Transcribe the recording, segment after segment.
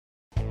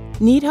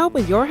Need help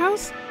with your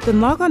house?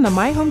 Then log on to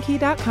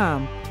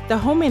myhomekey.com, the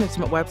home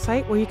management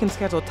website where you can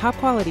schedule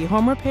top-quality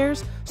home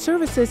repairs,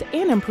 services,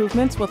 and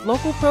improvements with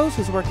local pros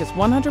whose work is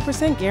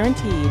 100%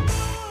 guaranteed.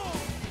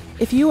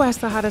 If you ask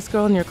the hottest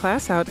girl in your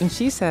class out and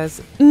she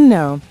says,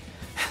 no,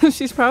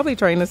 she's probably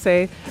trying to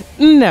say,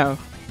 no.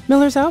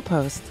 Miller's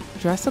Outpost.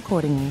 Dress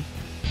accordingly.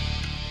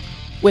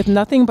 With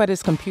nothing but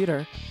his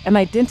computer, an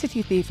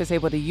identity thief is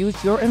able to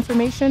use your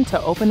information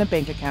to open a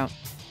bank account.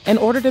 In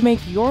order to make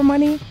your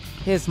money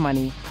his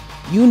money,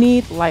 you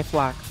need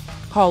LifeLock.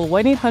 Call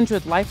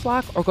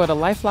 1-800-LifeLock or go to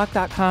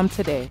lifelock.com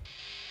today.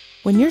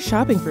 When you're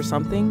shopping for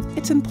something,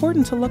 it's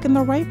important to look in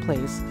the right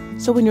place.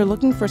 So when you're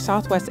looking for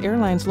Southwest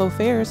Airlines low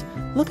fares,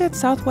 look at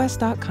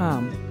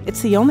southwest.com.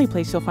 It's the only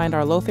place you'll find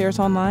our low fares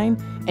online,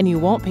 and you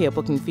won't pay a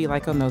booking fee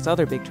like on those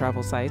other big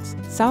travel sites.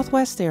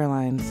 Southwest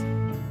Airlines.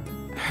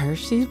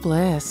 Hershey's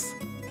Bliss.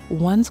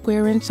 1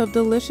 square inch of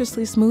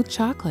deliciously smooth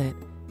chocolate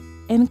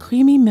and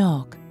creamy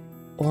milk,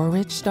 or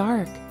rich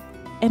dark.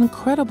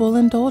 Incredible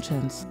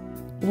indulgence.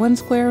 1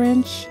 square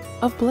inch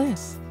of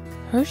bliss.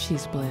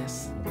 Hershey's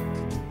Bliss.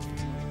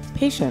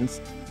 Patience.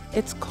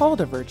 It's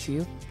called a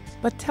virtue,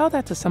 but tell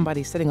that to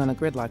somebody sitting on a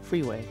gridlock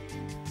freeway.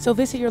 So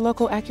visit your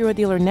local Acura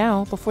dealer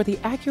now before the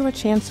Acura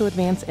Chance to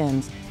Advance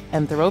ends,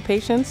 and throw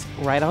patience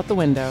right out the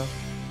window.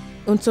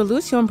 Une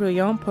solution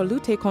brillante pour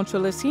lutter contre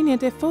le signe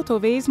de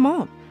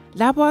photovieillissement.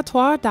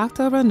 Laboratoire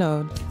Dr.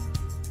 Renaud.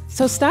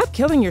 So stop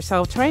killing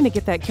yourself trying to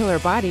get that killer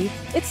body.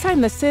 It's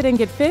time to sit and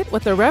get fit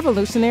with the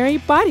revolutionary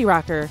Body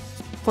Rocker.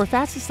 For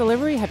fastest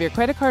delivery, have your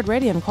credit card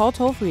ready and call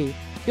toll-free.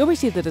 You'll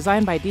receive the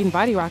Design by Dean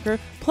Body Rocker,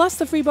 plus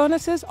the free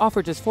bonuses, all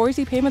for just 4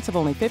 easy payments of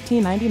only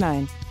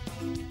 $15.99.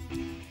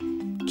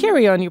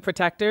 Carry on, you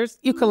protectors,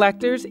 you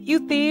collectors,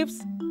 you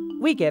thieves.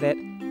 We get it.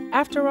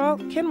 After all,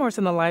 Kenmore's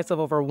in the lives of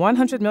over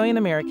 100 million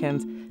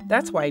Americans.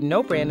 That's why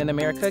no brand in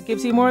America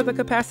gives you more of the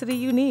capacity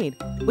you need.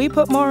 We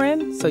put more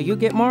in, so you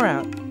get more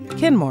out.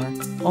 Kenmore,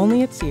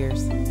 only at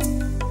Sears.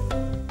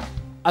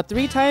 A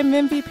 3-time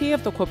MVP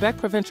of the Quebec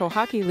Provincial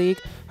Hockey League,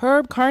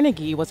 Herb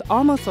Carnegie was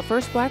almost the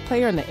first Black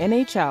player in the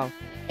NHL.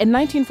 In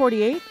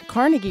 1948,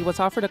 Carnegie was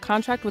offered a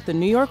contract with the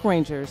New York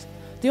Rangers.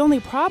 The only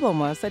problem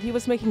was that he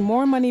was making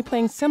more money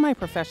playing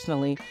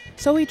semi-professionally,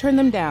 so he turned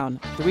them down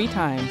 3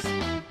 times.